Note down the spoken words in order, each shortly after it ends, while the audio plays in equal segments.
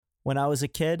When I was a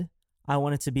kid, I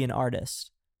wanted to be an artist.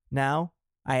 Now,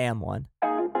 I am one.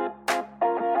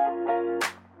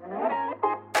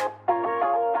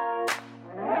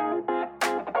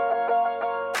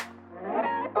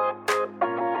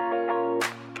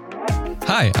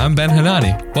 Hi, I'm Ben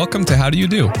Hanani. Welcome to How Do You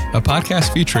Do, a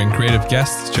podcast featuring creative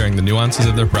guests sharing the nuances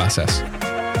of their process.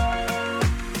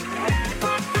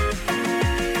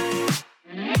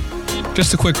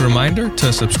 Just a quick reminder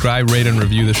to subscribe, rate, and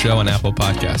review the show on Apple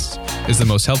Podcasts. It's the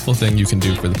most helpful thing you can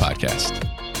do for the podcast.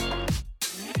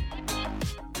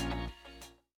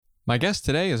 My guest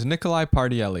today is Nikolai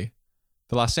Pardielli.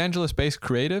 The Los Angeles-based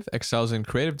creative excels in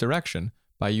creative direction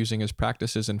by using his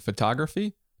practices in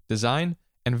photography, design,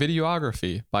 and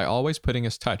videography by always putting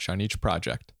his touch on each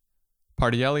project.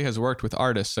 Pardielli has worked with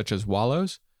artists such as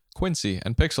Wallows, Quincy,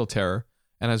 and Pixel Terror,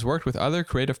 and has worked with other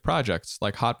creative projects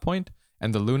like Hotpoint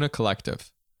and the Luna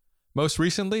Collective. Most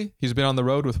recently, he's been on the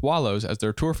road with Wallows as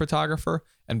their tour photographer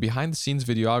and behind-the-scenes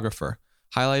videographer,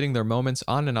 highlighting their moments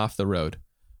on and off the road.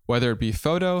 Whether it be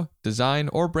photo, design,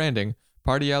 or branding,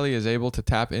 Pardielli is able to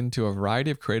tap into a variety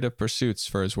of creative pursuits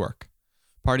for his work.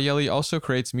 Pardielli also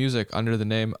creates music under the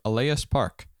name Elias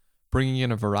Park, bringing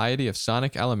in a variety of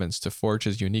sonic elements to forge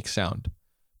his unique sound.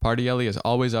 Pardielli is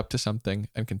always up to something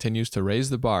and continues to raise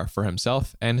the bar for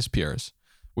himself and his peers.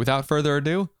 Without further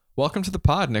ado, welcome to the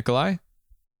pod, Nikolai.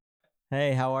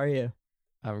 Hey, how are you?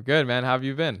 I'm good, man. How have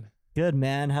you been? Good,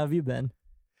 man. How have you been?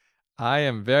 I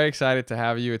am very excited to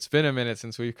have you. It's been a minute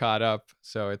since we've caught up,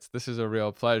 so this is a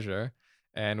real pleasure.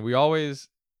 And we always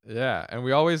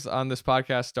on this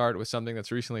podcast start with something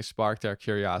that's recently sparked our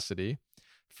curiosity.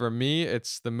 For me,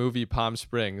 it's the movie Palm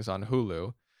Springs on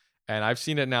Hulu, and I've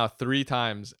seen it now 3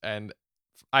 times, and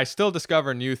I still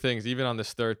discover new things even on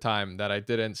this 3rd time that I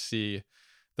didn't see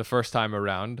the first time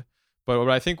around. But what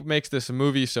I think makes this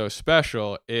movie so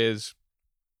special is,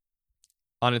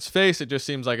 on its face, it just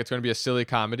seems like it's going to be a silly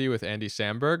comedy with Andy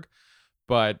Samberg,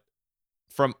 but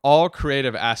from all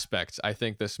creative aspects, I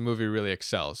think this movie really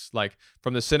excels. Like,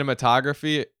 from the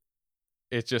cinematography,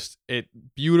 it's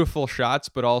beautiful shots,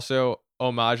 but also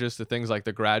homages to things like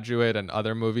The Graduate and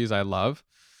other movies I love.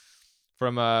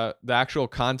 From the actual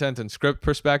content and script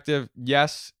perspective,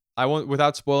 yes, I won't,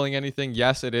 without spoiling anything,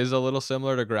 yes, it is a little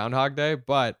similar to Groundhog Day,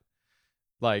 but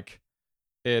like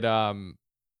it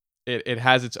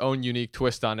has its own unique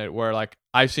twist on it where, like,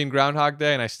 I've seen Groundhog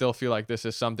Day and I still feel like this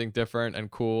is something different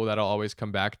and cool that I'll always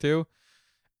come back to.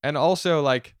 And also,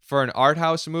 like, for an art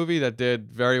house movie that did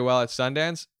very well at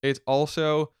Sundance, it's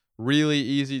also really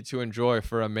easy to enjoy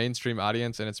for a mainstream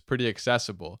audience, and it's pretty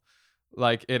accessible.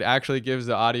 Like, it actually gives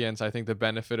the audience, I think, the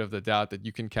benefit of the doubt that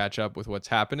you can catch up with what's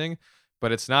happening,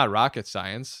 but it's not rocket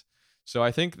science. So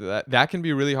I think that can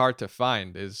be really hard to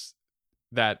find, is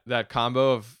that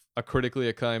combo of a critically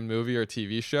acclaimed movie or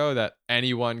TV show that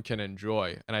anyone can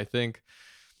enjoy. And I think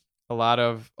a lot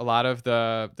of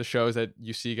the shows that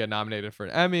you see get nominated for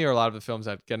an Emmy, or a lot of the films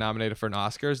that get nominated for an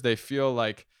Oscars, they feel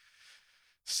like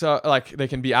they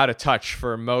can be out of touch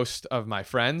for most of my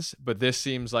friends, but this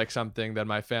seems like something that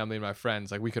my family and my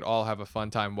friends, like, we could all have a fun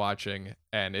time watching,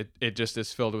 and it just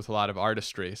is filled with a lot of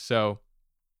artistry. So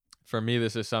for me,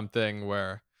 this is something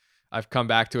where I've come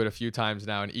back to it a few times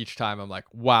now, and each time I'm like,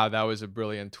 wow, that was a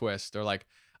brilliant twist, or like,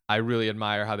 I really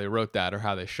admire how they wrote that or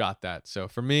how they shot that. So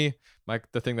for me,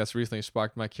 the thing that's recently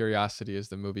sparked my curiosity is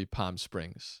the movie Palm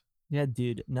Springs. Yeah,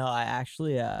 dude. No, I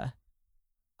actually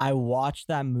I watched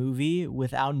that movie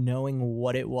without knowing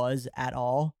what it was at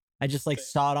all. I just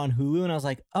saw it on Hulu and I was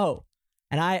like, oh.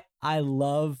 And I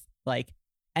love like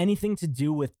anything to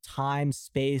do with time,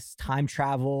 space, time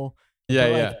travel.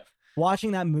 Yeah.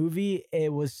 Watching that movie,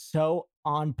 it was so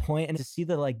on point, and to see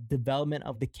the like development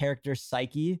of the character's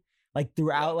psyche, like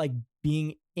throughout, like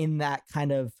being in that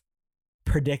kind of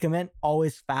predicament,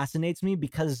 always fascinates me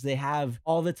because they have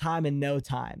all the time and no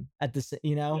time at this,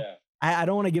 Yeah. I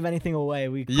don't want to give anything away.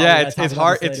 It's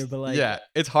hard.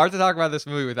 It's hard to talk about this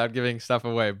movie without giving stuff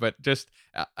away. But just,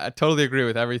 I totally agree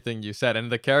with everything you said, and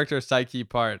the character psyche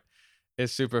part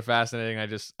is super fascinating.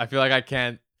 I feel like I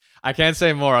can't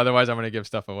say more, otherwise I'm gonna give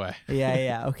stuff away.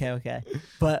 Yeah. Okay.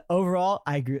 But overall,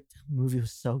 I agree. The movie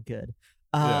was so good.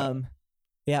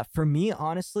 Yeah. For me,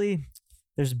 honestly,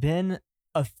 there's been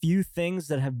a few things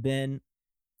that have been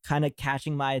kind of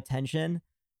catching my attention.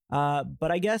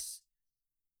 But I guess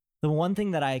the one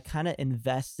thing that I kind of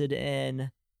invested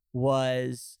in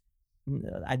was,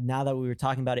 now that we were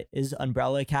talking about it, is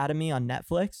Umbrella Academy on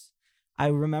Netflix. I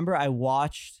remember I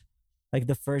watched like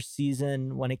the first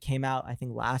season when it came out, I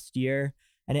think last year,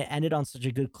 and it ended on such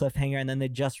a good cliffhanger. And then they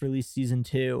just released season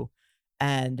 2,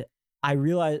 and I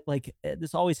realized like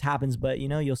this always happens, but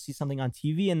you'll see something on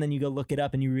TV and then you go look it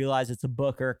up and you realize it's a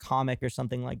book or a comic or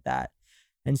something like that.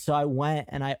 And so I went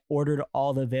and I ordered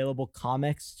all the available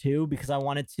comics too, because I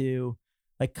wanted to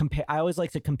like compare. I always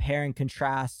like to compare and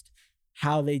contrast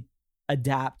how they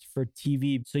adapt for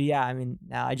TV. So yeah, I mean,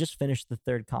 now I just finished the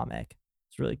third comic.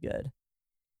 It's really good.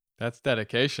 That's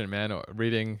dedication, man.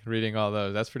 Reading all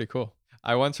those. That's pretty cool.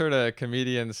 I once heard a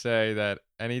comedian say that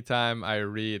anytime I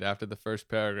read after the first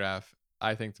paragraph,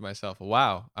 I think to myself,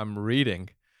 "Wow, I'm reading."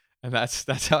 And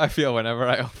that's how I feel whenever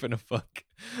I open a book.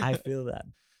 I feel that.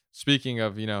 Speaking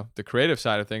of, the creative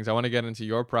side of things, I want to get into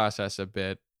your process a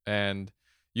bit. And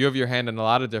you have your hand in a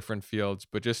lot of different fields,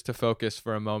 but just to focus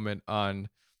for a moment on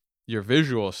your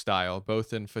visual style,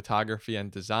 both in photography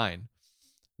and design.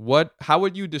 How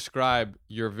would you describe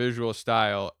your visual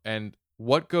style, and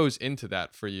what goes into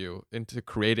that for you, into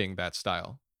creating that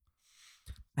style?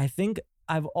 I think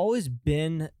I've always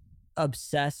been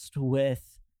obsessed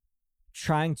with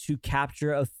trying to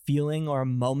capture a feeling or a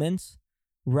moment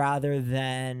rather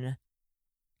than,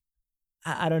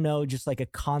 I don't know, just like a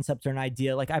concept or an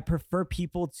idea. Like I prefer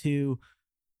people to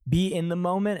be in the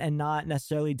moment and not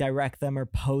necessarily direct them or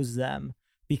pose them,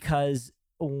 because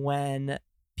when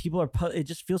people are it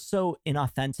just feels so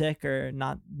inauthentic or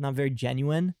not very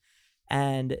genuine.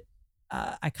 And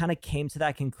I kind of came to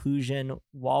that conclusion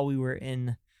while we were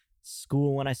in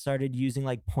school, when I started using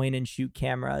like point and shoot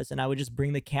cameras, and I would just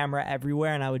bring the camera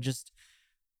everywhere, and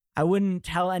I wouldn't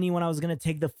tell anyone I was going to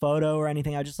take the photo or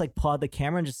anything. I just like pull out the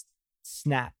camera and just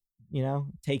snap,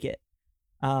 take it.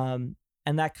 And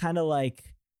that kind of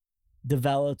like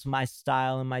developed my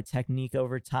style and my technique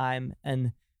over time.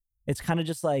 And it's kind of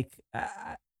just like,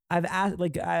 I've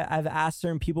asked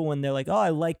certain people when they're like, "Oh, I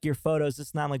like your photos."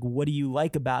 It's not like, "What do you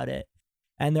like about it?"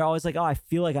 And they're always like, "Oh, I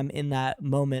feel like I'm in that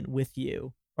moment with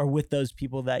you or with those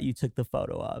people that you took the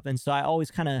photo of." And so I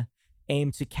always kind of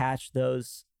aim to catch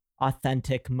those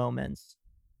authentic moments.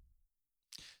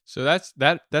 So that's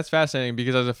fascinating,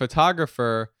 because as a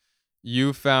photographer,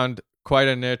 you found quite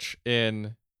a niche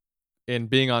in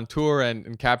being on tour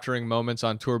and capturing moments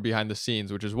on tour behind the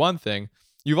scenes, which is one thing.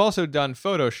 You've also done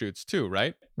photo shoots too,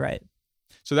 right? Right.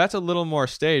 So that's a little more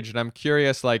staged. And I'm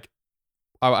curious, like,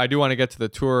 I do want to get to the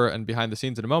tour and behind the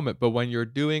scenes in a moment, but when you're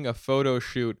doing a photo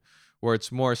shoot where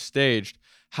it's more staged,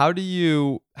 how do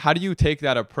you take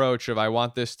that approach of, I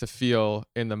want this to feel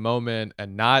in the moment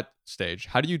and not staged?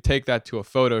 How do you take that to a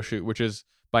photo shoot, which is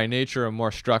by nature a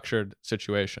more structured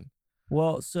situation?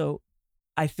 Well, so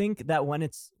I think that when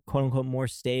it's quote unquote more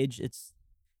staged, it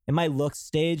might look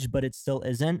staged, but it still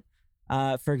isn't.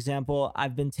 For example,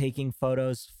 I've been taking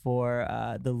photos for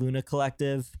the Luna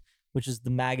Collective, which is the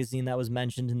magazine that was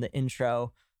mentioned in the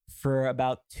intro, for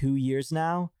about 2 years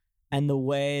now. And the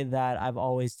way that I've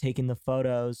always taken the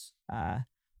photos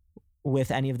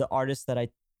with any of the artists that I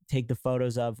take the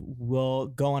photos of, we'll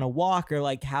go on a walk or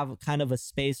like have kind of a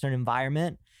space or an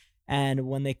environment. And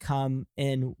when they come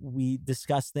in, we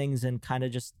discuss things and kind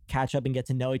of just catch up and get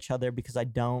to know each other, because I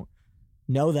don't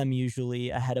know them usually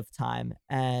ahead of time.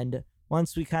 And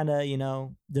once we kind of,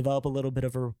 develop a little bit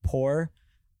of a rapport,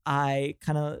 I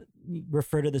kind of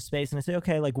refer to the space and I say,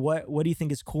 "Okay, like what do you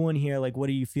think is cool in here? Like, what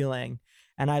are you feeling?"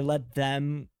 And I let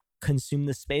them consume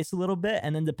the space a little bit.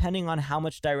 And then depending on how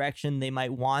much direction they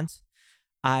might want,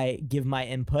 I give my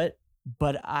input,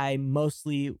 but I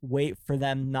mostly wait for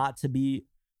them not to be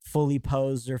fully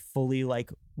posed or fully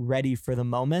like ready for the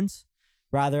moment.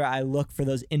 Rather, I look for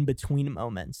those in between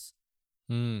moments.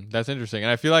 That's interesting.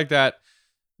 And I feel like that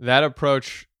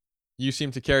approach you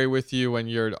seem to carry with you when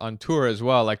you're on tour as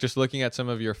well. Like, just looking at some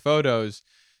of your photos,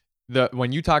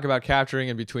 when you talk about capturing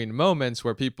in between moments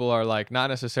where people are like not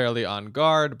necessarily on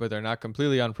guard, but they're not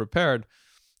completely unprepared,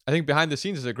 I think behind the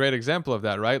scenes is a great example of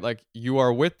that, right? Like, you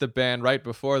are with the band right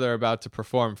before they're about to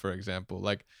perform, for example.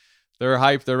 Like, they're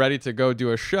hyped, they're ready to go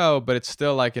do a show, but it's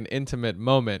still like an intimate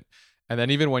moment. And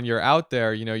then even when you're out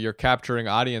there, you're capturing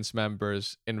audience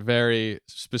members in very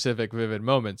specific, vivid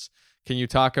moments. Can you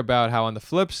talk about how on the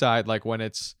flip side, like when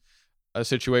it's a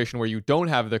situation where you don't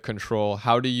have the control,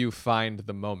 how do you find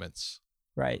the moments?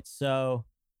 Right. So,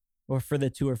 or for the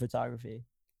tour photography.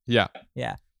 Yeah.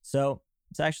 Yeah. So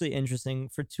it's actually interesting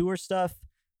for tour stuff.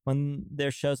 When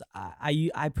there's shows,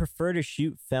 I prefer to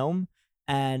shoot film,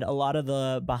 and a lot of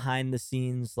the behind the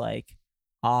scenes, like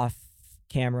off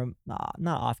camera,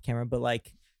 not off camera, but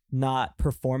like not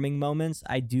performing moments,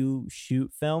 I do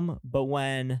shoot film. But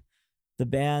when the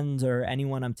band or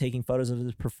anyone I'm taking photos of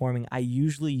is performing, I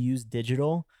usually use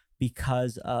digital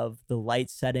because of the light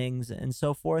settings and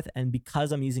so forth. And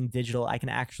because I'm using digital, I can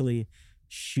actually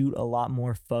shoot a lot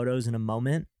more photos in a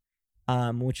moment.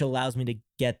 which allows me to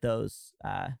get those,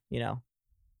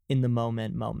 in the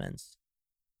moment moments.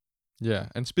 Yeah.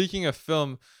 And speaking of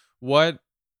film, what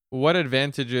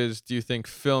advantages do you think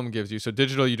film gives you? So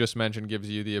digital, you just mentioned, gives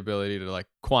you the ability to like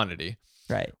quantity.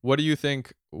 Right. What do you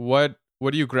think? What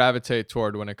do you gravitate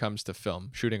toward when it comes to film,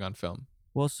 shooting on film?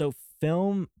 Well, so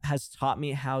film has taught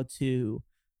me how to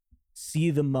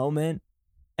see the moment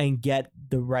and get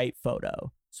the right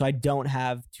photo. So I don't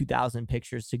have 2,000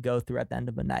 pictures to go through at the end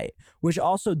of a night, which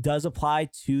also does apply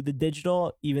to the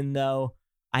digital, even though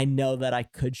I know that I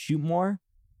could shoot more.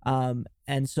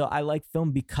 And so I like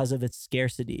film because of its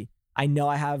scarcity. I know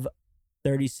I have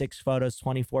 36 photos,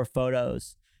 24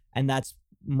 photos, and that's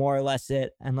more or less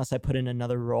it, unless I put in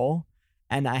another roll.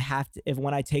 And I have to,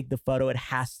 when I take the photo, it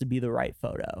has to be the right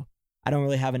photo. I don't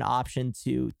really have an option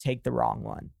to take the wrong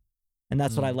one. And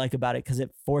that's what I like about it, because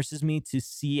it forces me to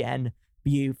see and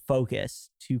be focused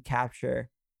to capture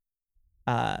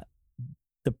the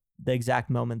exact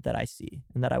moment that I see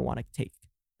and that I want to take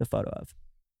the photo of.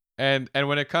 And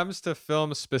when it comes to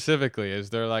film specifically, is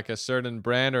there like a certain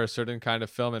brand or a certain kind of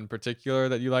film in particular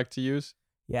that you like to use?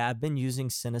 Yeah, I've been using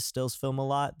Cinestills film a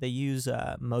lot. They use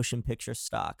motion picture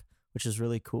stock, which is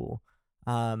really cool.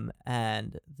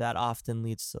 And that often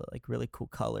leads to like really cool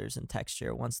colors and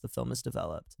texture once the film is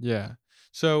developed. Yeah.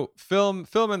 So film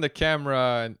and the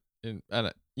camera and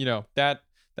that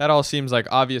all seems like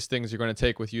obvious things you're going to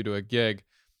take with you to a gig.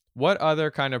 What other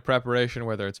kind of preparation,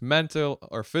 whether it's mental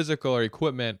or physical or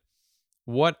equipment,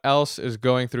 what else is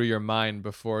going through your mind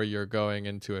before you're going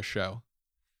into a show?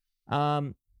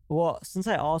 Well, since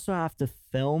I also have to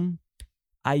film,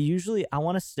 I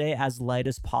want to stay as light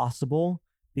as possible,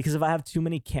 because if I have too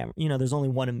many there's only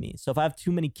one of me. So if I have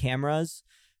too many cameras,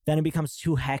 then it becomes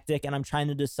too hectic and I'm trying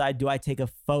to decide, do I take a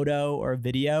photo or a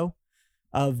video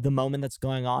of the moment that's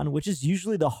going on, which is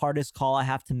usually the hardest call I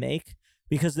have to make,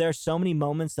 because there are so many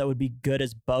moments that would be good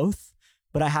as both,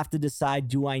 but I have to decide,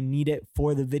 do I need it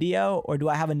for the video, or do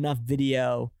I have enough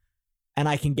video and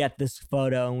I can get this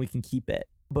photo and we can keep it?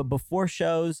 But before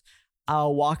shows,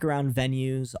 I'll walk around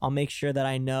venues. I'll make sure that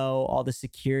I know all the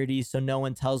security, so no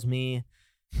one tells me,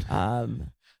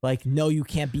 like, no, you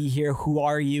can't be here. Who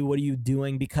are you? What are you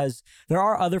doing? Because there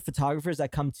are other photographers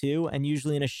that come too, and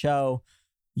usually in a show,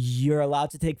 you're allowed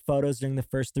to take photos during the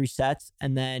first 3 sets,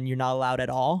 and then you're not allowed at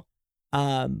all.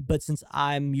 But since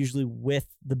I'm usually with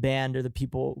the band or the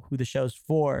people who the show's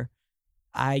for,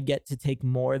 I get to take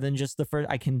more than just the first.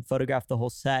 I can photograph the whole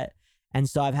set. And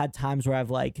so I've had times where I've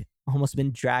like almost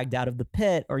been dragged out of the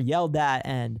pit or yelled at,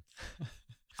 and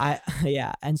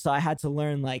and so I had to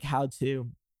learn like how to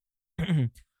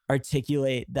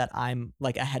articulate that I'm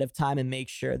like ahead of time and make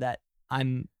sure that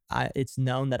it's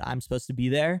known that I'm supposed to be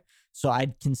there, so I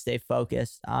can stay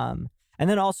focused. And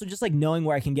then also just like knowing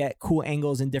where I can get cool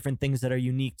angles and different things that are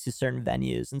unique to certain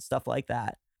venues and stuff like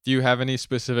that. Do you have any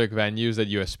specific venues that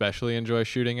you especially enjoy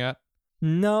shooting at?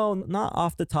 No, not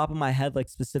off the top of my head, like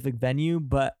specific venue,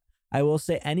 but I will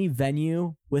say any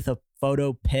venue with a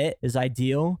photo pit is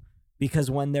ideal,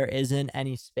 because when there isn't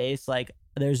any space, like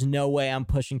there's no way I'm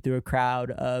pushing through a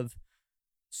crowd of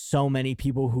so many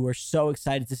people who are so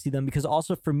excited to see them, because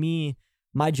also for me,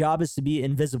 my job is to be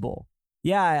invisible.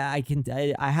 Yeah,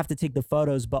 I have to take the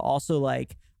photos, but also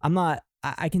like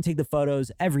I can take the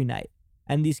photos every night,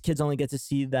 and these kids only get to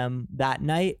see them that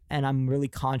night, and I'm really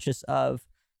conscious of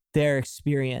their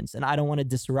experience, and I don't want to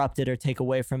disrupt it or take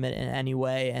away from it in any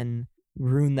way and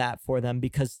ruin that for them,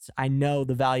 because I know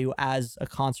the value as a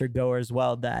concert goer as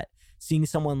well, that seeing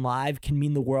someone live can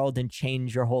mean the world and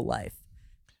change your whole life.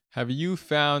 Have you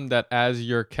found that as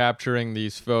you're capturing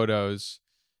these photos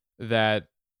that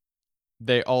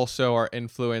they also are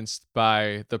influenced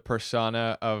by the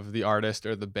persona of the artist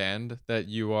or the band that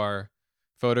you are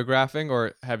photographing,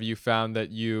 or have you found that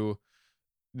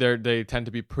they tend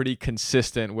to be pretty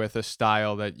consistent with a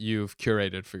style that you've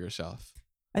curated for yourself?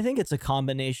 I think it's a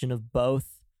combination of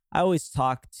both. I always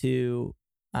talk to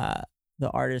the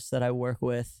artists that I work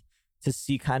with to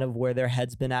see kind of where their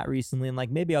head's been at recently, and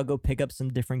like maybe I'll go pick up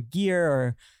some different gear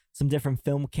or some different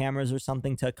film cameras or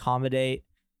something to accommodate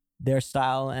their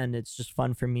style, and it's just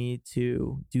fun for me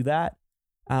to do that.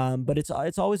 But it's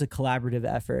always a collaborative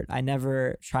effort. I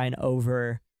never try and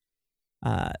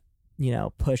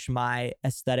push my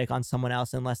aesthetic on someone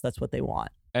else unless that's what they want.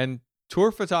 And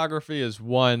tour photography is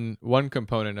one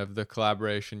component of the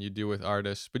collaboration you do with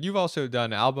artists, but you've also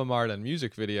done album art and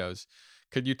music videos.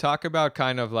 Could you talk about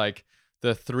kind of like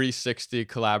the 360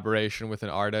 collaboration with an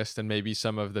artist and maybe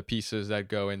some of the pieces that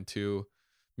go into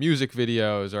music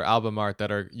videos or album art that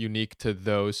are unique to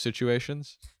those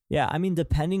situations? Yeah, I mean,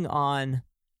 depending on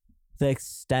the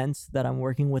extent that I'm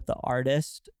working with the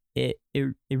artist, it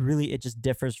just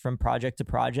differs from project to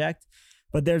project.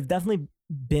 But there've definitely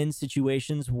been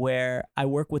situations where I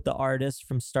work with the artist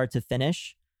from start to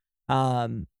finish.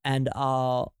 And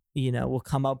we'll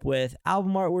come up with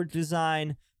album artwork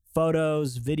design,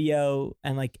 photos, video,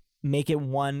 and like make it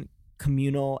one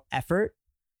communal effort.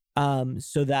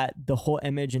 So that the whole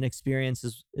image and experience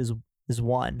is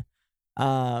one.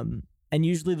 And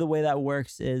usually the way that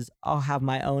works is I'll have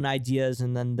my own ideas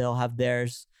and then they'll have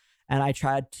theirs. And I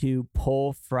try to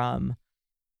pull from,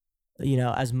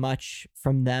 as much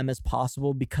from them as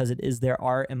possible because it is their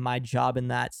art. And my job in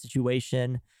that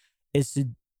situation is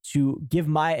to give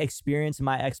my experience and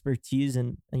my expertise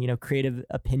and creative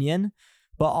opinion,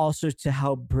 but also to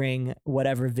help bring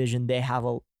whatever vision they have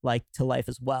to life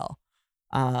as well.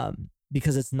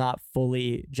 Because it's not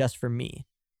fully just for me,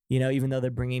 even though they're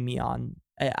bringing me on,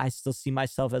 I still see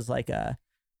myself as like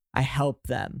I help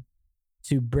them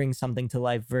to bring something to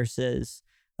life versus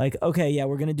like, okay, yeah,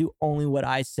 we're going to do only what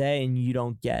I say and you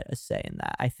don't get a say in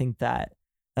that. I think that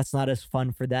that's not as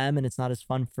fun for them and it's not as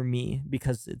fun for me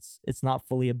because it's not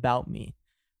fully about me.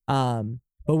 But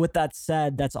with that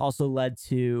said, that's also led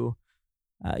to,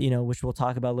 which we'll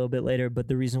talk about a little bit later. But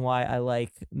the reason why I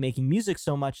like making music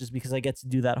so much is because I get to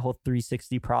do that whole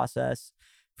 360 process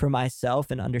for myself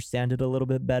and understand it a little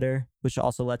bit better, which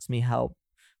also lets me help.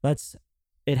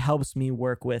 It helps me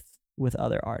work with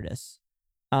other artists.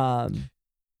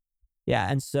 Yeah.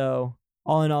 And so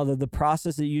all in all, the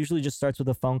process, it usually just starts with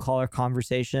a phone call or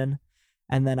conversation.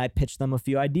 And then I pitch them a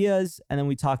few ideas and then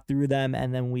we talk through them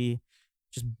and then we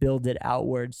just build it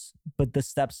outwards. But the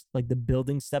steps, like the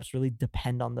building steps, really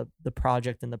depend on the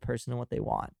project and the person and what they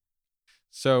want.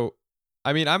 So,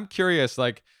 I mean, I'm curious,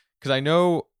 like, because I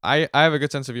know I have a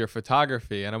good sense of your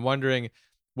photography, and I'm wondering,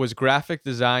 was graphic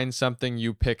design something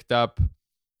you picked up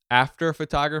after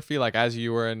photography, like as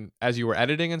you were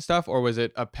editing and stuff, or was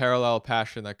it a parallel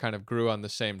passion that kind of grew on the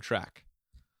same track?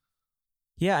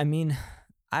 Yeah, I mean,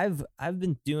 I've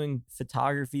been doing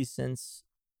photography since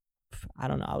I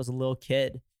don't know, I was a little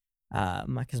kid.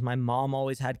 Because my mom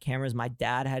always had cameras, my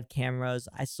dad had cameras.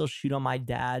 I still shoot on my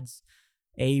dad's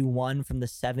A1 from the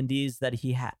 70s that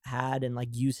he had and like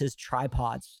use his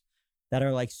tripods that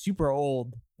are like super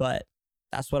old, but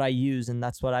that's what I use and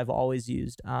that's what I've always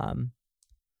used.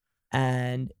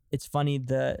 And it's funny,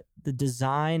 the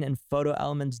design and photo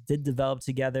elements did develop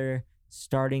together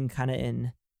starting kind of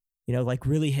in, like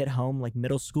really hit home, like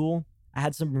middle school. I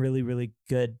had some really, really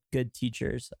good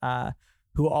teachers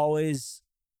who always,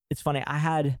 it's funny, I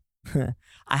had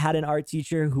an art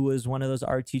teacher who was one of those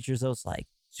art teachers that was like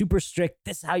super strict.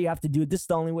 This is how you have to do it. This is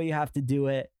the only way you have to do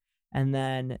it. And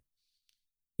then,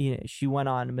 she went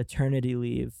on maternity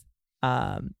leave.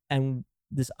 And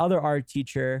this other art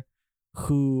teacher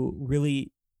who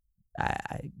really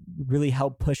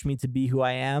helped push me to be who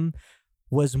I am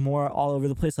was more all over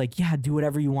the place. Like, yeah, do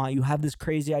whatever you want. You have this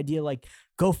crazy idea, like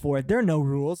go for it. There are no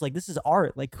rules. Like, this is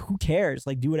art. Like, who cares?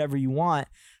 Like, do whatever you want.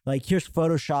 Like, here's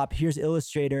Photoshop, here's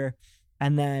Illustrator.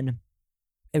 And then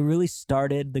it really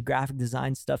started, the graphic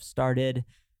design stuff started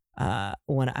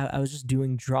when I was just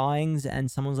doing drawings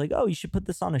and someone was like, oh, you should put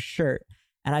this on a shirt.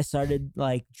 And I started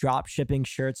like drop shipping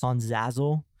shirts on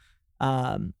Zazzle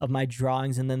of my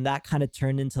drawings. And then that kind of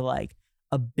turned into like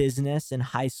a business in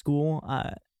high school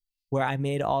where I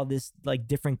made all this like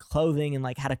different clothing and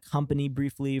like had a company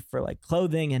briefly for like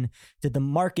clothing and did the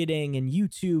marketing and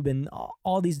YouTube and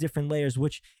all these different layers,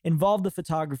 which involved the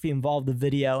photography, involved the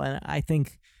video. And I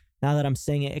think now that I'm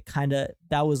saying it,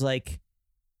 that was like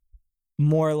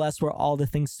more or less where all the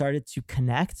things started to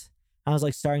connect. I was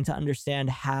like starting to understand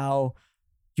how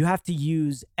you have to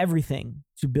use everything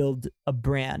to build a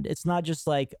brand. It's not just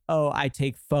like, oh, I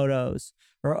take photos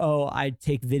or, oh, I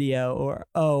take video or,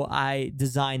 oh, I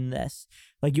design this.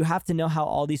 Like, you have to know how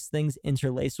all these things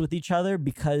interlace with each other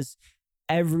because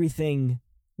everything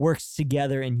works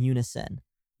together in unison.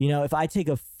 If I take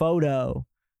a photo,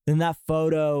 then that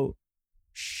photo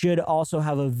should also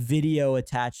have a video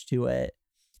attached to it.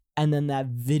 And then that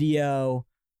video,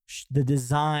 the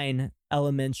design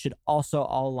elements should also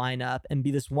all line up and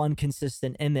be this one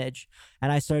consistent image.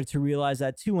 And I started to realize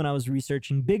that too when I was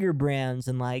researching bigger brands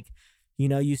and like,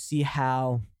 you see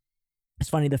how it's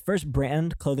funny. The first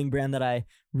clothing brand that I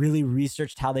really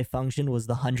researched how they functioned was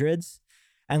the Hundreds.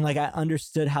 And like, I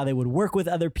understood how they would work with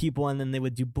other people and then they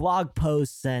would do blog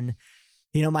posts. And,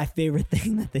 my favorite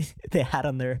thing that they had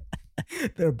on their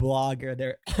blog or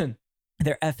their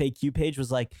FAQ page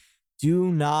was like,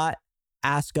 do not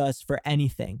ask us for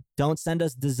anything. Don't send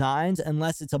us designs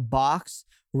unless it's a box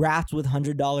wrapped with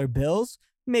 $100 bills.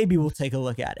 Maybe we'll take a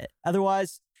look at it.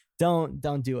 Otherwise, don't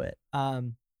do it.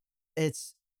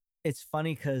 It's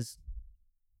funny because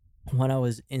when I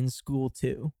was in school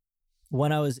too.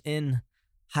 When I was in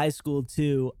high school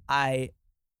too, I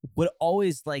would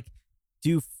always like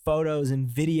do photos and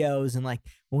videos, and like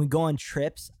when we go on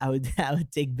trips, I would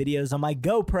take videos on my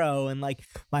GoPro, and like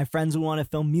my friends would want to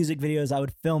film music videos, I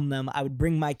would film them. I would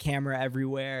bring my camera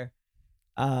everywhere.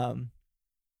 Um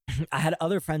I had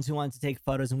other friends who wanted to take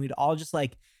photos, and we'd all just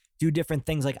like do different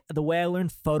things. Like the way I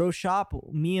learned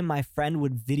Photoshop, me and my friend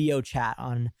would video chat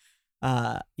on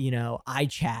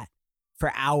iChat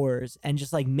for hours and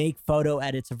just like make photo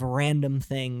edits of random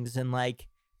things, and like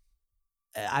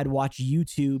I'd watch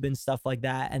YouTube and stuff like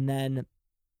that. And then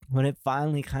when it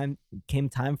finally came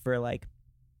time for like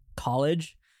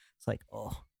college, it's like,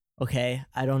 oh, okay,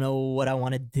 I don't know what I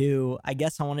want to do. I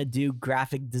guess I want to do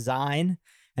graphic design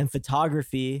and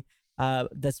photography.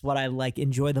 That's what I like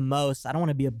enjoy the most. I don't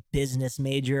want to be a business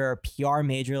major or a PR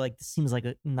major. Like this seems like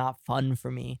not fun for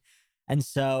me. And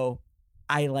so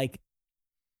I like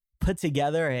put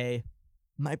together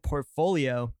my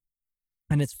portfolio.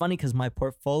 And it's funny because my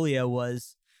portfolio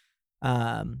was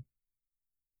random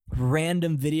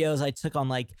videos I took on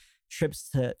like trips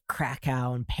to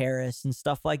Krakow and Paris and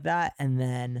stuff like that. And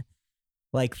then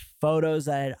like photos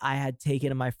that I had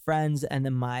taken of my friends, and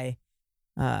then my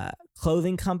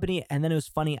clothing company. And then it was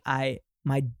funny,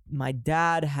 my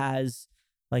dad has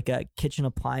like a kitchen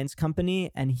appliance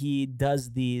company, and he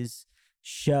does these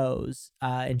shows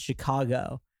in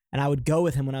Chicago. And I would go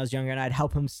with him when I was younger, and I'd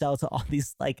help him sell to all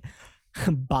these like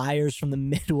buyers from the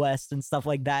Midwest and stuff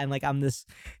like that. And like I'm this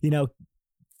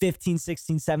 15,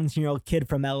 16, 17-year-old kid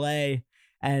from LA,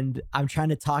 and I'm trying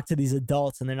to talk to these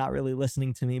adults, and they're not really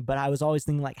listening to me. But I was always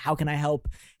thinking like, how can I help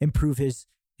improve his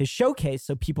showcase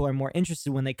so people are more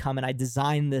interested when they come? And I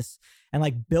designed this and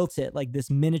like built it like this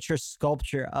miniature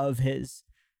sculpture of his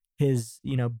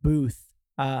booth,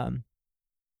 and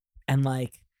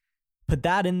like put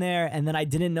that in there. And then I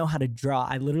didn't know how to draw.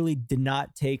 I literally did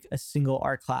not take a single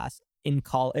art class in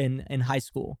high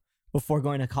school before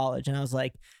going to college. And I was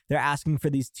like, they're asking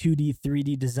for these 2D,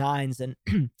 3D designs. And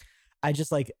I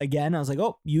just like, again, I was like,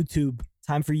 oh, YouTube,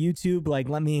 time for YouTube. Like,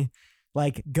 let me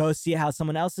like go see how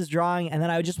someone else is drawing. And then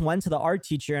I just went to the art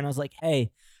teacher, and I was like, hey,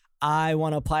 I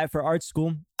want to apply for art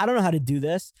school. I don't know how to do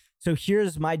this. So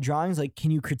here's my drawings. Like,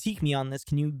 can you critique me on this?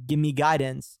 Can you give me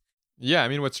guidance? Yeah, I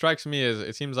mean, what strikes me is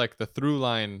it seems like the through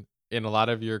line in a lot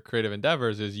of your creative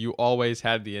endeavors is you always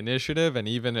had the initiative, and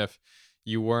even if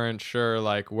you weren't sure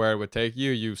like where it would take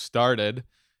you, you started,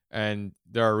 and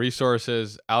there are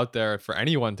resources out there for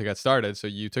anyone to get started. So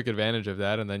you took advantage of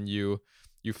that, and then you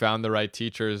found the right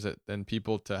teachers and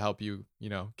people to help you,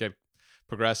 get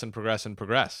progress.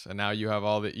 And now you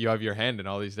have your hand in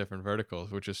all these different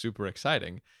verticals, which is super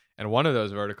exciting. And one of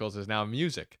those verticals is now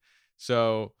music.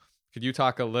 So could you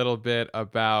talk a little bit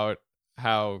about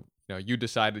how you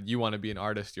decided you want to be an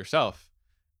artist yourself,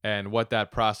 and what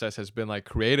that process has been like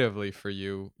creatively for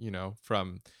you,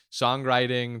 from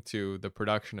songwriting to the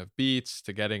production of beats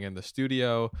to getting in the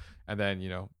studio, and then,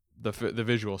 the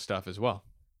visual stuff as well?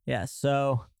 Yeah.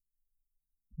 So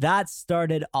that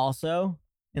started also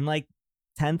in like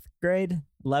 10th grade,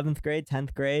 11th grade,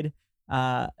 10th grade.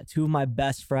 Two of my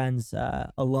best friends,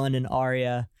 Alun and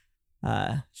Arya,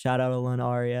 shout out Alun,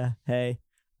 Arya. Hey,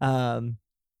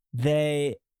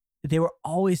 they were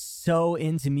always so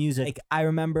into music. Like I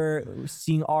remember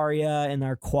seeing Arya in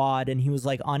our quad, and he was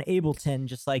like on Ableton,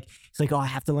 just like, he's like, oh, I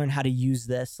have to learn how to use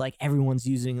this. Like everyone's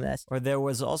using this. Or there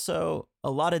was also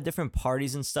a lot of different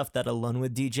parties and stuff that Alun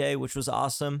would DJ, which was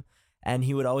awesome. And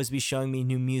he would always be showing me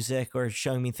new music or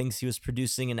showing me things he was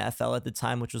producing in FL at the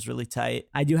time, which was really tight.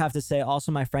 I do have to say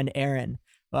also my friend Aaron,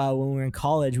 when we were in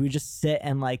college, we just sit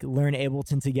and like learn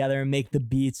Ableton together and make the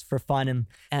beats for fun.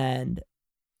 And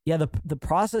yeah, the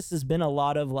process has been a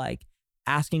lot of like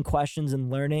asking questions and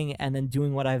learning, and then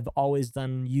doing what I've always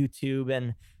done, YouTube,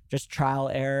 and just trial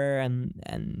error,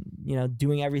 and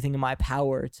doing everything in my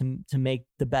power to make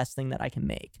the best thing that I can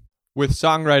make. With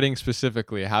songwriting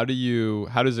specifically, how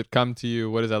does it come to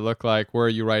you? What does that look like? Where are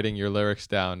you writing your lyrics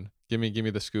down? Give me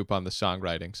the scoop on the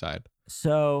songwriting side.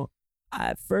 So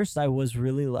at first I was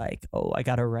really like, oh, I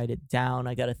got to write it down.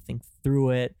 I got to think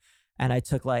through it. And I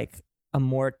took like a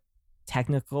more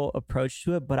technical approach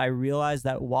to it. But I realized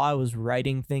that while I was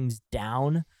writing things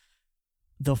down,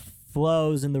 the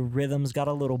flows and the rhythms got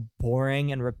a little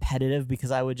boring and repetitive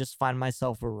because I would just find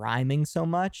myself rhyming so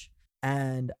much.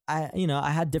 And I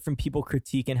had different people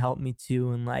critique and help me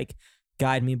too, and like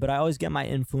guide me, but I always get my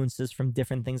influences from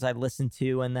different things I listen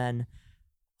to. And then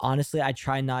honestly, I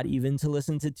try not even to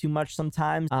listen to too much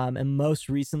sometimes. And most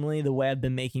recently, the way I've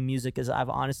been making music is I've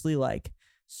honestly like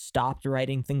stopped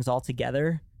writing things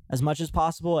altogether as much as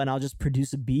possible. And I'll just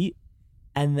produce a beat,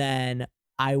 and then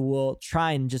I will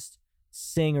try and just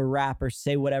sing or rap or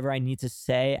say whatever I need to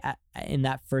say in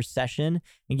that first session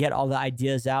and get all the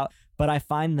ideas out. But I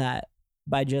find that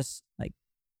by just like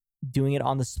doing it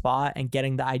on the spot and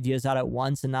getting the ideas out at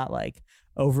once and not like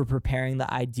over preparing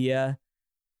the idea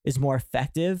is more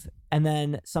effective. And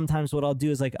then sometimes what I'll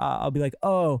do is like, I'll be like,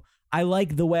 oh, I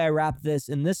like the way I rap this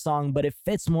in this song, but it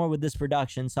fits more with this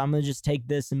production. So I'm going to just take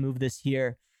this and move this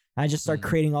here. And I just start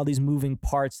creating all these moving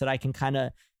parts that I can kind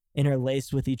of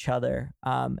interlace with each other.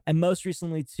 And most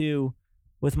recently too,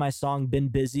 with my song Been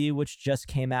Busy, which just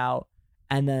came out,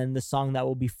 and then the song that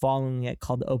will be following it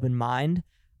called Open Mind,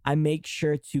 I make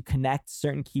sure to connect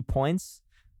certain key points.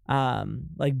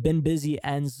 Like Been Busy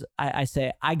ends, I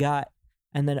say, I got,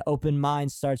 and then Open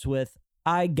Mind starts with,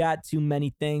 I got too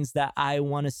many things that I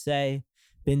want to say.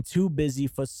 Been too busy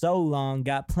for so long,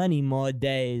 got plenty more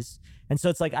days. And so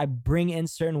it's like I bring in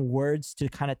certain words to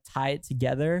kind of tie it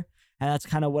together. And that's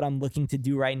kind of what I'm looking to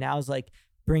do right now, is like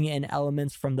bring in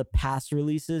elements from the past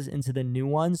releases into the new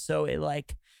ones. So it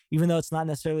like, even though it's not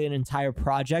necessarily an entire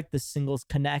project, the singles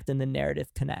connect and the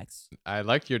narrative connects. I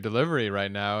like your delivery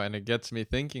right now, and it gets me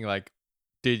thinking, like,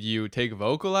 did you take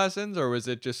vocal lessons, or was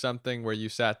it just something where you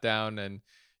sat down and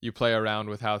you play around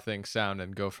with how things sound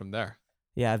and go from there?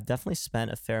 Yeah, I've definitely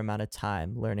spent a fair amount of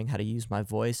time learning how to use my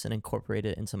voice and incorporate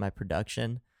it into my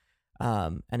production.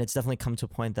 And it's definitely come to a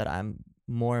point that I'm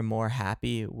more and more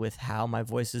happy with how my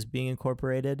voice is being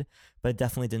incorporated, but it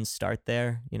definitely didn't start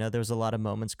there. You know, there was a lot of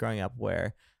moments growing up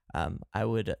where I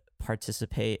would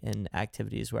participate in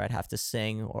activities where I'd have to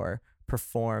sing or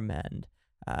perform, and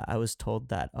I was told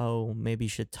that, oh, maybe you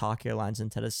should talk your lines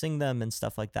instead of sing them and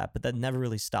stuff like that, but that never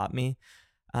really stopped me.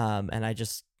 And I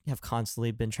just have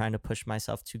constantly been trying to push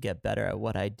myself to get better at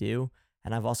what I do.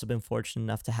 And I've also been fortunate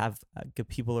enough to have good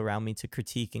people around me to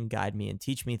critique and guide me and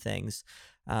teach me things,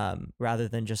 rather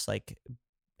than just like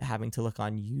having to look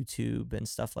on YouTube and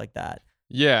stuff like that.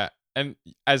 Yeah. And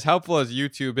as helpful as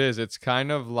YouTube is, it's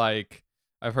kind of like,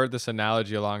 I've heard this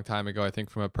analogy a long time ago, I think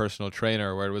from a personal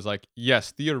trainer, where it was like,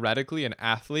 yes, theoretically, an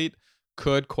athlete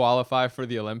could qualify for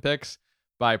the Olympics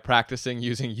by practicing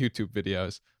using YouTube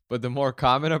videos. But the more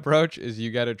common approach is you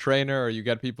get a trainer, or you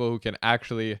get people who can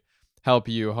actually help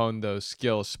you hone those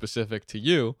skills specific to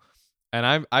you.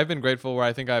 And I've been grateful where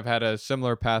I think I've had a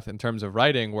similar path in terms of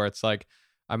writing, where it's like,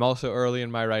 I'm also early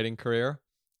in my writing career.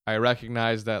 I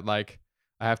recognize that like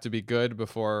I have to be good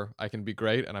before I can be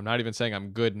great. And I'm not even saying I'm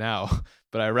good now,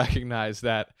 but I recognize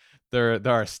that there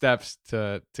are steps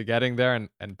to getting there.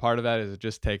 And part of that is it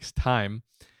just takes time.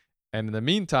 And in the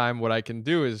meantime, what I can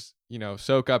do is, you know,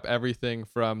 soak up everything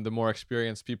from the more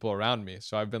experienced people around me.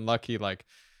 So I've been lucky, like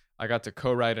I got to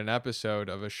co-write an episode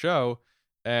of a show,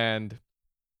 and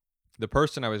the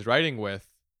person I was writing with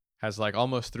has like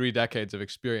almost 3 decades of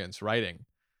experience writing.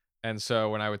 And so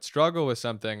when I would struggle with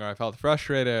something, or I felt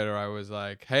frustrated, or I was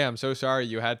like, hey, I'm so sorry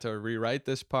you had to rewrite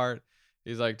this part,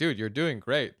 he's like, dude, you're doing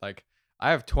great. Like, I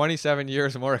have 27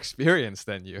 years more experience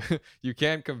than you. You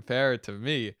can't compare it to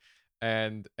me.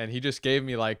 And he just gave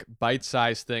me like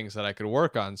bite-sized things that I could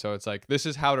work on. So it's like, this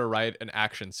is how to write an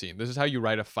action scene. This is how you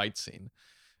write a fight scene.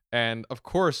 And of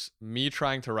course, me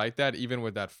trying to write that, even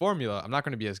with that formula, I'm not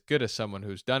going to be as good as someone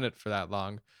who's done it for that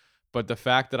long. But the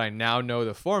fact that I now know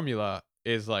the formula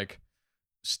is like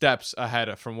steps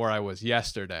ahead from where I was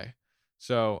yesterday.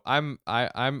 So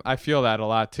I feel that a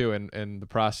lot too in the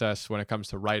process when it comes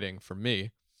to writing for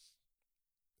me.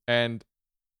 And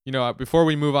you know, before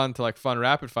we move on to like fun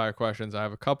rapid fire questions, I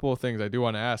have a couple of things I do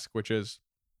want to ask, which is,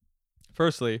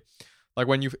 firstly, like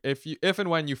if and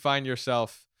when you find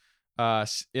yourself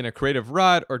in a creative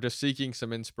rut or just seeking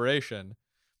some inspiration,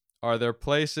 are there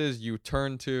places you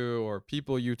turn to, or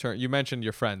people you mentioned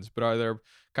your friends, but are there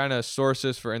kind of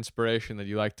sources for inspiration that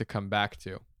you like to come back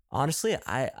to? Honestly,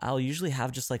 I'll usually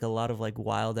have just like a lot of like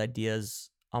wild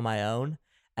ideas on my own,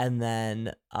 and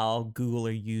then I'll Google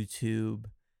or YouTube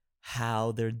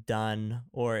how they're done,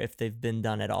 or if they've been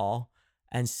done at all,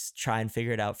 and try and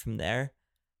figure it out from there.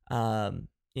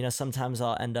 You know, sometimes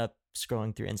I'll end up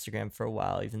scrolling through Instagram for a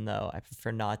while, even though I prefer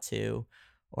not to,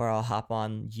 or I'll hop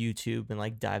on YouTube and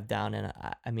like dive down. And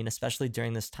I mean, especially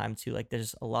during this time too, like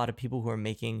there's a lot of people who are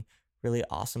making really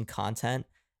awesome content,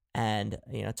 and,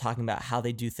 you know, talking about how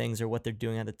they do things or what they're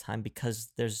doing at the time,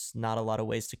 because there's not a lot of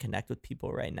ways to connect with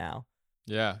people right now.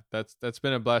 Yeah, that's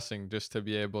been a blessing, just to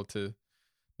be able to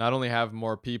not only have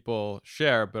more people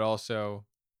share, but also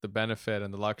the benefit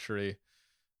and the luxury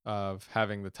of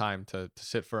having the time to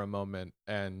sit for a moment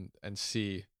and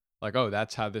see like, oh,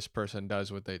 that's how this person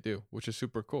does what they do, which is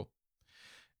super cool.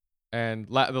 And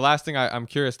the last thing I'm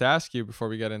curious to ask you before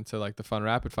we get into like the fun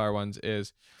rapid fire ones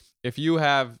is, if you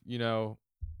have, you know,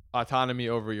 autonomy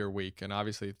over your week, and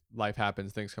obviously life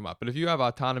happens, things come up, but if you have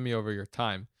autonomy over your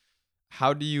time,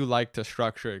 how do you like to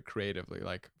structure it creatively?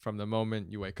 Like from the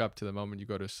moment you wake up to the moment you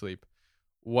go to sleep,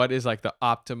 what is like the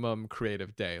optimum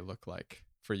creative day look like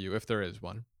for you, if there is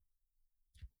one?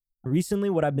 Recently,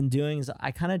 what I've been doing is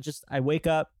I wake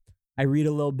up, I read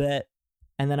a little bit,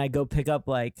 and then I go pick up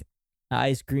like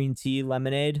iced green tea,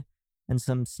 lemonade, and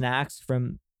some snacks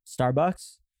from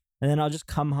Starbucks. And then I'll just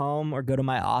come home or go to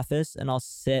my office and I'll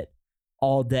sit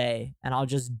all day and I'll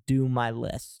just do my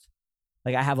list.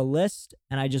 Like I have a list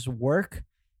and I just work.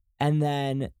 And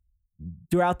then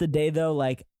throughout the day though,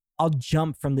 like I'll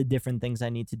jump from the different things I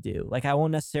need to do. Like I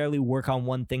won't necessarily work on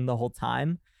one thing the whole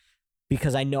time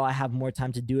because I know I have more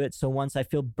time to do it. So once I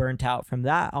feel burnt out from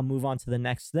that, I'll move on to the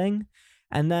next thing.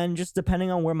 And then just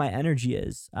depending on where my energy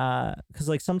is. Because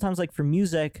like sometimes like for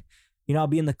music, I'll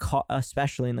be in the car,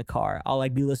 especially in the car. I'll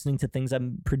like be listening to things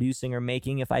I'm producing or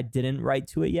making if I didn't write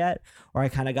to it yet, or I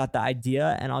kind of got the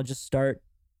idea and I'll just start,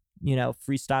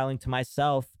 freestyling to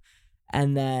myself.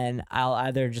 And then I'll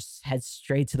either just head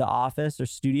straight to the office or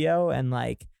studio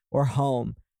or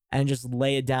home and just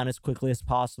lay it down as quickly as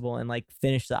possible and like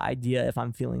finish the idea if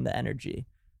I'm feeling the energy.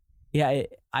 Yeah,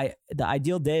 the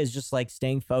ideal day is just like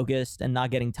staying focused and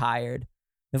not getting tired.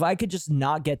 If I could just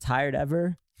not get tired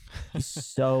ever, it's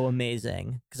so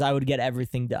amazing because I would get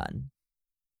everything done.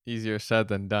 Easier said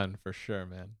than done for sure,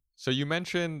 man. So you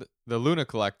mentioned the Luna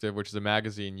Collective, which is a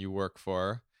magazine you work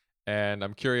for. And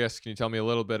I'm curious, can you tell me a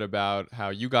little bit about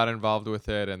how you got involved with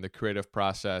it and the creative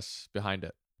process behind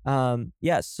it?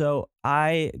 Yeah, so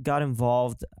I got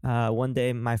involved one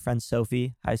day. My friend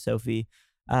Sophie, hi Sophie,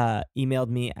 emailed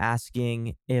me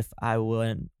asking if I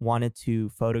wanted to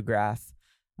photograph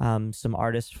some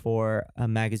artists for a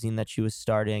magazine that she was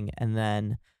starting. And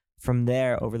then from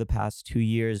there, over the past 2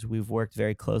 years, we've worked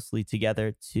very closely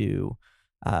together to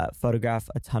photograph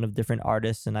a ton of different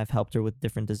artists. And I've helped her with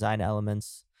different design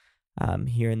elements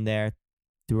here and there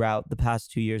throughout the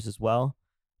past 2 years as well.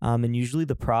 And usually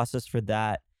the process for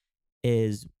that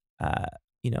is,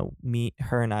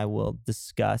 her and I will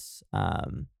discuss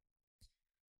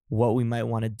what we might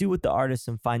want to do with the artists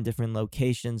and find different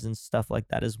locations and stuff like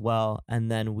that as well. And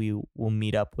then we will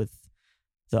meet up with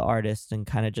the artist and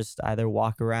kind of just either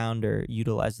walk around or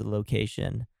utilize the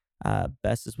location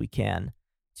best as we can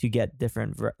to get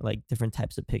different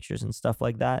types of pictures and stuff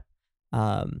like that.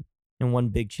 And one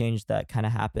big change that kind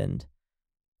of happened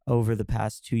over the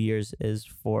past 2 years is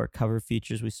for cover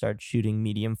features, we started shooting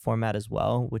medium format as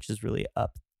well, which has really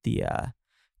upped the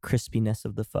crispiness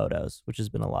of the photos, which has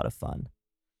been a lot of fun.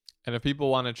 And if people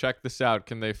want to check this out,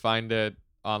 can they find it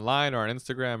online or on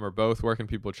Instagram or both? Where can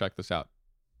people check this out?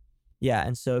 Yeah,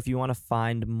 and so if you want to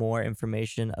find more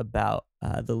information about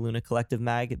the Luna Collective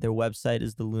Mag, their website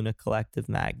is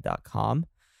thelunacollectivemag.com.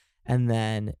 And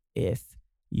then if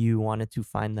you wanted to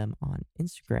find them on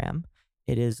Instagram,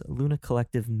 it is Luna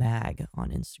Collective Mag on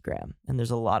Instagram. And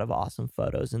there's a lot of awesome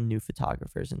photos and new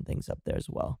photographers and things up there as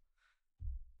well.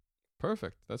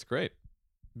 Perfect. That's great.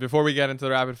 Before we get into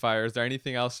the rapid fire, is there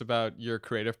anything else about your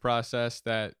creative process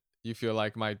that you feel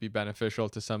like might be beneficial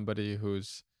to somebody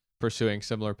who's pursuing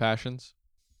similar passions?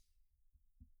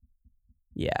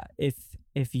 Yeah, if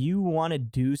you want to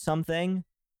do something,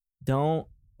 don't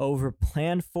over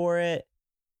plan for it.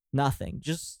 Nothing.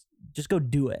 Just go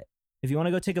do it. If you want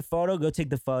to go take a photo, go take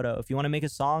the photo. If you want to make a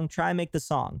song, try and make the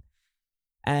song.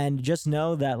 And just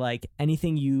know that like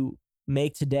anything you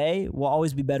make today will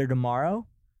always be better tomorrow.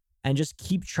 And just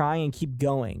keep trying and keep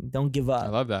going. Don't give up. I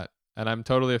love that. And I'm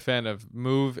totally a fan of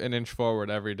move an inch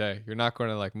forward every day. You're not going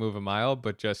to like move a mile,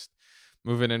 but just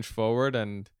move an inch forward.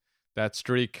 And that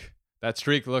streak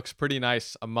looks pretty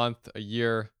nice a month, a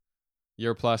year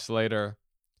plus later.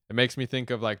 It makes me think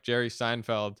of like Jerry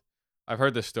Seinfeld. I've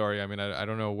heard this story. I mean, I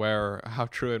don't know how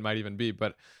true it might even be,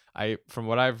 but from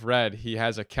what I've read, he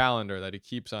has a calendar that he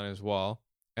keeps on his wall.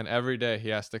 And every day he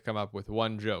has to come up with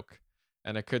one joke.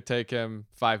 And it could take him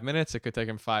 5 minutes. It could take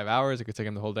him 5 hours. It could take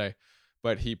him the whole day.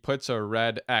 But he puts a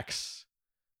red X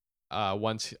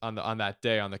once on that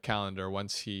day on the calendar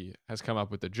once he has come up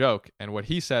with the joke. And what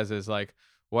he says is like,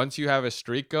 once you have a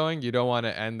streak going, you don't want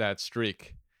to end that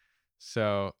streak.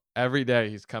 So every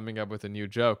day he's coming up with a new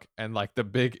joke. And like the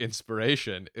big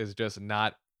inspiration is just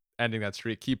not ending that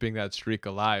streak, keeping that streak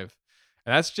alive.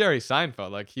 And that's Jerry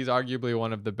Seinfeld. Like he's arguably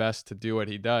one of the best to do what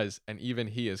he does. And even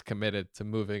he is committed to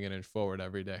moving an inch forward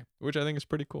every day, which I think is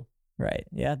pretty cool. Right.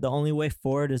 Yeah. The only way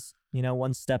forward is,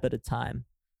 one step at a time.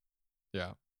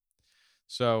 Yeah.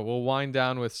 So we'll wind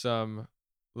down with some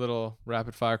little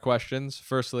rapid fire questions.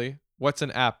 Firstly, what's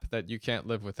an app that you can't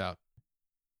live without?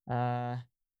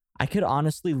 I could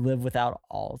honestly live without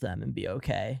all of them and be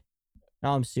okay.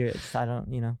 No, I'm serious. I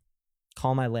don't,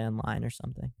 call my landline or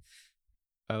something.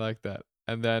 I like that.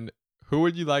 And then who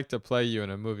would you like to play you in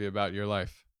a movie about your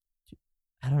life?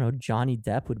 I don't know. Johnny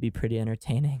Depp would be pretty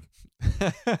entertaining.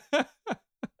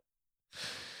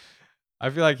 I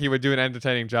feel like he would do an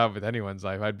entertaining job with anyone's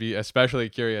life. I'd be especially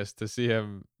curious to see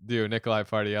him do Nikolai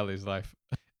Pardielli's life.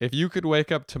 If you could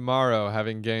wake up tomorrow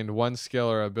having gained one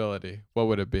skill or ability, what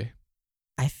would it be?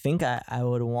 I think I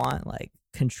would want like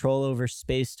control over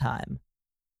space time,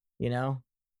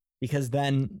 because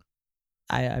then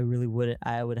I really wouldn't.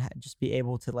 I would just be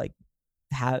able to like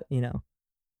have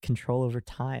control over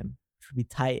time, which would be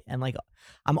tight. And like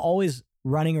I'm always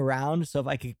running around, so if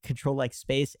I could control like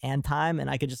space and time,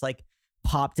 and I could just like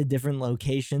pop to different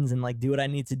locations and like do what I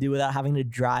need to do without having to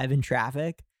drive in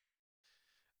traffic.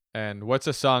 And what's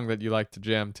a song that you like to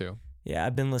jam to? Yeah,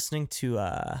 I've been listening to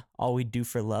All We Do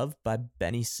for Love by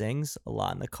Benny Sings a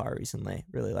lot in the car recently.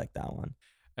 Really like that one.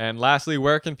 And lastly,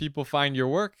 where can people find your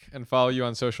work and follow you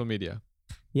on social media?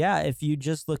 Yeah, if you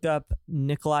just look up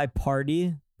Nikolai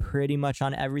Party, pretty much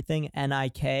on everything,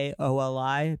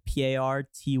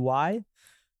 NIKOLIPARTY,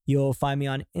 you'll find me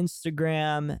on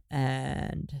Instagram.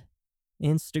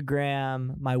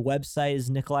 My website is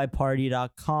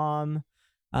nikolaiparty.com.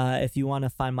 If you want to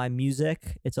find my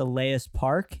music, it's Elias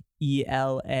Park,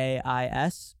 ELAISPARK,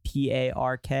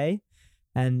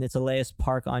 and it's Elias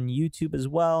Park on YouTube as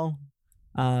well,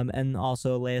 and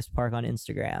also Elias Park on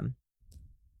Instagram.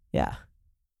 Yeah.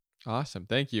 Awesome.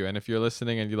 Thank you. And if you're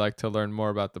listening and you'd like to learn more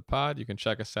about the pod, you can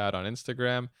check us out on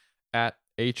Instagram at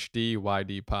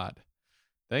HDYDpod.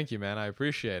 Thank you, man. I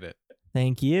appreciate it.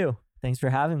 Thank you. Thanks for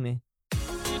having me.